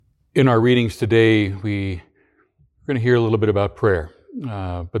In our readings today, we're going to hear a little bit about prayer,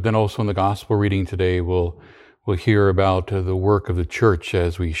 but then also in the gospel reading today, we'll hear about the work of the church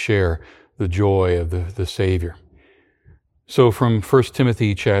as we share the joy of the Savior. So from 1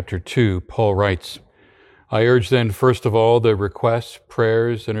 Timothy chapter 2, Paul writes, I urge then, first of all, that requests,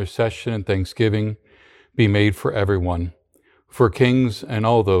 prayers, intercession, and thanksgiving be made for everyone, for kings and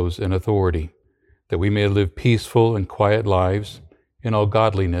all those in authority, that we may live peaceful and quiet lives in all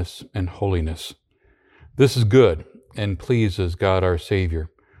godliness and holiness. This is good and pleases God our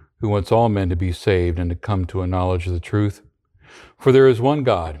Savior, who wants all men to be saved and to come to a knowledge of the truth. For there is one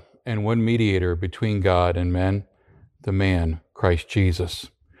God and one mediator between God and men, the man Christ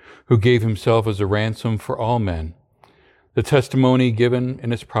Jesus, who gave himself as a ransom for all men, the testimony given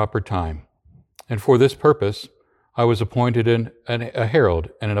in its proper time. And for this purpose I was appointed a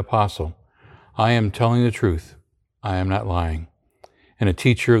herald and an apostle. I am telling the truth, I am not lying, and a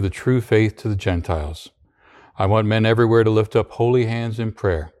teacher of the true faith to the Gentiles. I want men everywhere to lift up holy hands in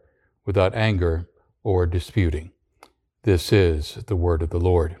prayer, without anger or disputing. This is the word of the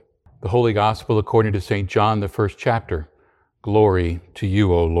Lord. The Holy Gospel according to St. John, the first chapter. Glory to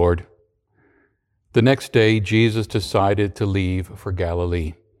you, O Lord. The next day, Jesus decided to leave for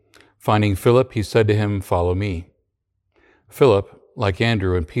Galilee. Finding Philip, he said to him, Follow me. Philip, like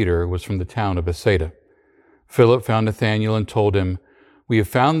Andrew and Peter, was from the town of Bethsaida. Philip found Nathanael and told him, We have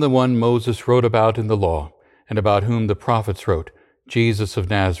found the one Moses wrote about in the law, and about whom the prophets wrote, Jesus of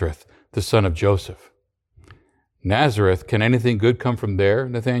Nazareth, the son of Joseph. Nazareth, can anything good come from there?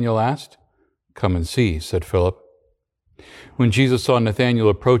 Nathanael asked. Come and see, said Philip. When Jesus saw Nathanael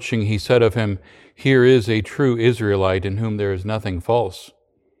approaching, he said of him, Here is a true Israelite in whom there is nothing false.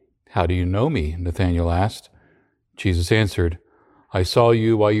 How do you know me? Nathanael asked. Jesus answered, I saw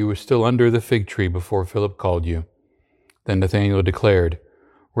you while you were still under the fig tree before Philip called you. Then Nathanael declared,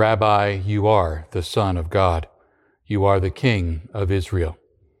 Rabbi, you are the Son of God. You are the King of Israel.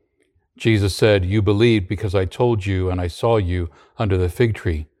 Jesus said, You believed because I told you and I saw you under the fig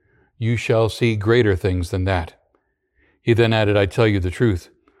tree. You shall see greater things than that. He then added, I tell you the truth.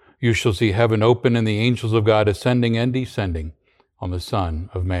 You shall see heaven open and the angels of God ascending and descending on the Son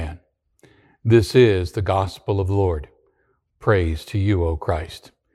of Man. This is the gospel of the Lord. Praise to you, O Christ.